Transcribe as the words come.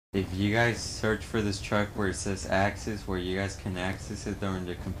If you guys search for this truck where it says access, where you guys can access it during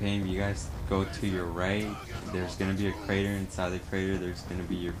the campaign, you guys go to your right, there's going to be a crater. Inside the crater there's going to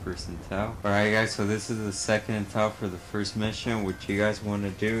be your first intel. Alright guys, so this is the second intel for the first mission. What you guys want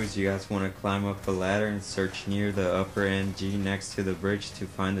to do is you guys want to climb up the ladder and search near the upper NG next to the bridge to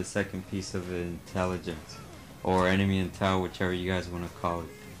find the second piece of intelligence, or enemy intel, whichever you guys want to call it.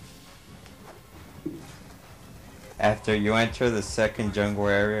 After you enter the second jungle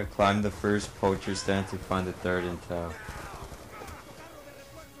area, climb the first poacher stand to find the third intel.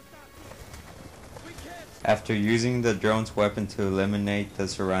 After using the drone's weapon to eliminate the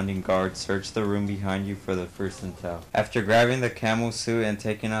surrounding guards, search the room behind you for the first intel. After grabbing the camo suit and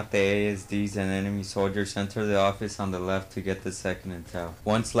taking out the ASDs and enemy soldiers, enter the office on the left to get the second intel.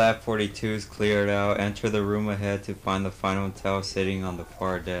 Once lab 42 is cleared out, enter the room ahead to find the final intel sitting on the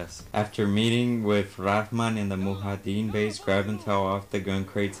far desk. After meeting with Rahman in the Mujahideen base, grab intel off the gun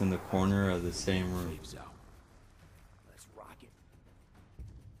crates in the corner of the same room.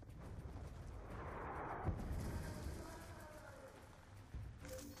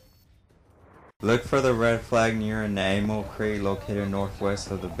 Look for the red flag near an ammo crate located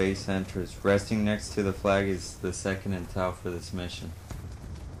northwest of the base entrance. Resting next to the flag is the second intel for this mission.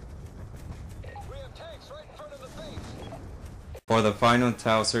 We have tanks right in front of the base. For the final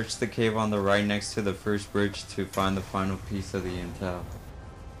intel, search the cave on the right next to the first bridge to find the final piece of the intel.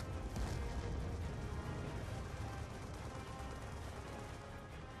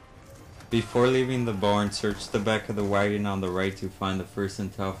 Before leaving the barn, search the back of the wagon on the right to find the first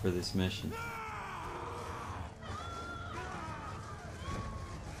intel for this mission.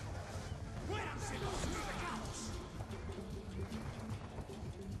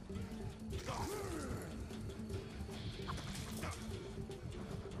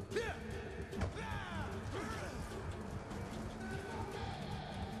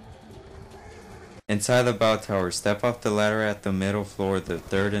 Inside the bow tower, step off the ladder at the middle floor. The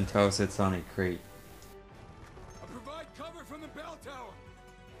third intel sits on a crate. I'll provide cover from the bell tower.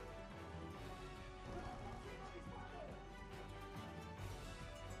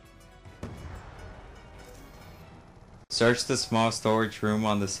 Search the small storage room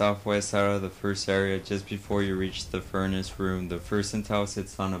on the southwest side of the first area just before you reach the furnace room. The first intel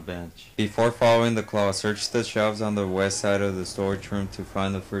sits on a bench. Before following the claw, search the shelves on the west side of the storage room to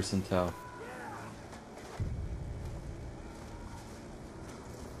find the first intel.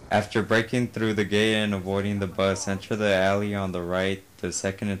 After breaking through the gate and avoiding the bus, enter the alley on the right. The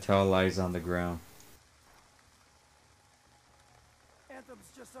second intel lies on the ground.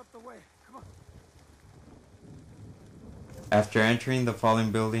 Anthem's just up the way. Come on. After entering the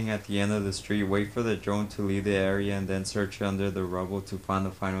fallen building at the end of the street, wait for the drone to leave the area and then search under the rubble to find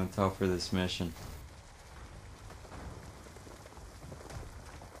the final intel for this mission.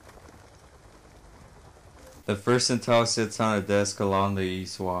 The first intel sits on a desk along the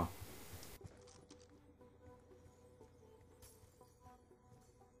east wall.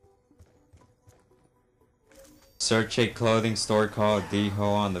 Search a clothing store called D-Ho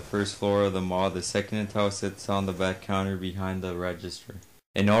on the first floor of the mall. The second intel sits on the back counter behind the register.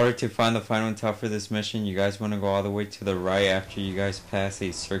 In order to find the final intel for this mission, you guys want to go all the way to the right after you guys pass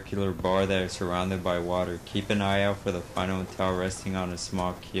a circular bar that is surrounded by water. Keep an eye out for the final intel resting on a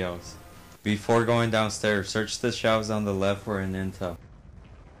small kiosk. Before going downstairs, search the shelves on the left for an intel.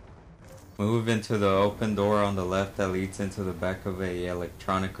 Move into the open door on the left that leads into the back of a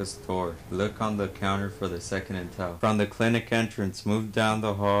electronica store. Look on the counter for the second intel. From the clinic entrance, move down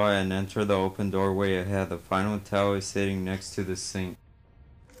the hall and enter the open doorway ahead. The final intel is sitting next to the sink.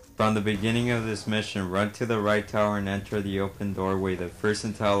 From the beginning of this mission, run to the right tower and enter the open doorway. The first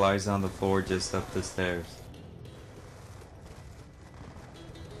intel lies on the floor just up the stairs.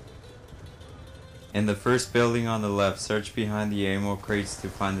 In the first building on the left, search behind the ammo crates to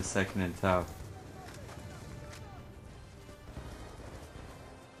find the second intel.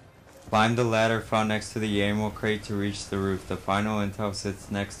 Climb the ladder found next to the ammo crate to reach the roof. The final intel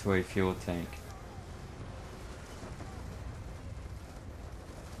sits next to a fuel tank.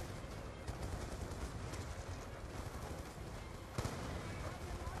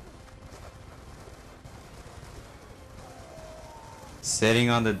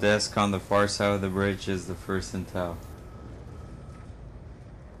 Sitting on the desk on the far side of the bridge is the first intel.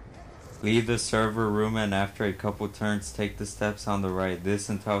 Leave the server room and after a couple turns take the steps on the right. This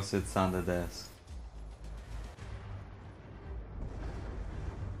intel sits on the desk.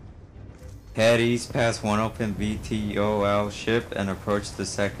 Head east past one open VTOL ship and approach the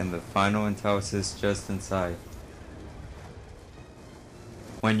second. The final intel sits just inside.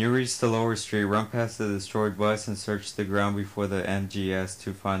 When you reach the lower street, run past the destroyed bus and search the ground before the MGS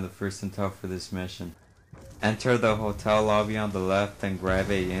to find the first intel for this mission. Enter the hotel lobby on the left and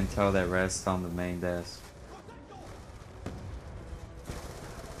grab a intel that rests on the main desk.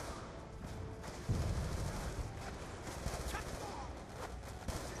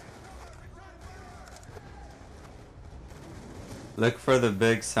 Look for the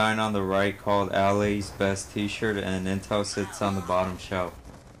big sign on the right called LA's Best T-shirt, and an intel sits on the bottom shelf.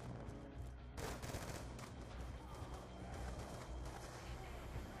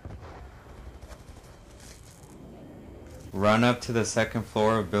 Run up to the second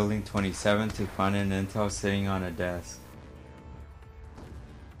floor of building 27 to find an intel sitting on a desk.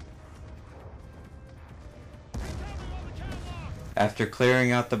 After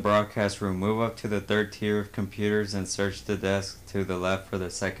clearing out the broadcast room, move up to the third tier of computers and search the desk to the left for the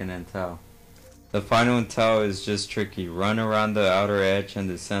second intel. The final intel is just tricky. Run around the outer edge and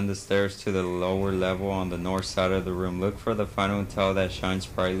descend the stairs to the lower level on the north side of the room. Look for the final intel that shines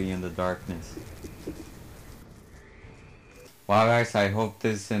brightly in the darkness. Wow guys, I hope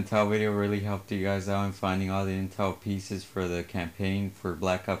this intel video really helped you guys out in finding all the intel pieces for the campaign for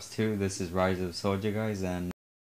Black Ops 2. This is Rise of Soldier guys, and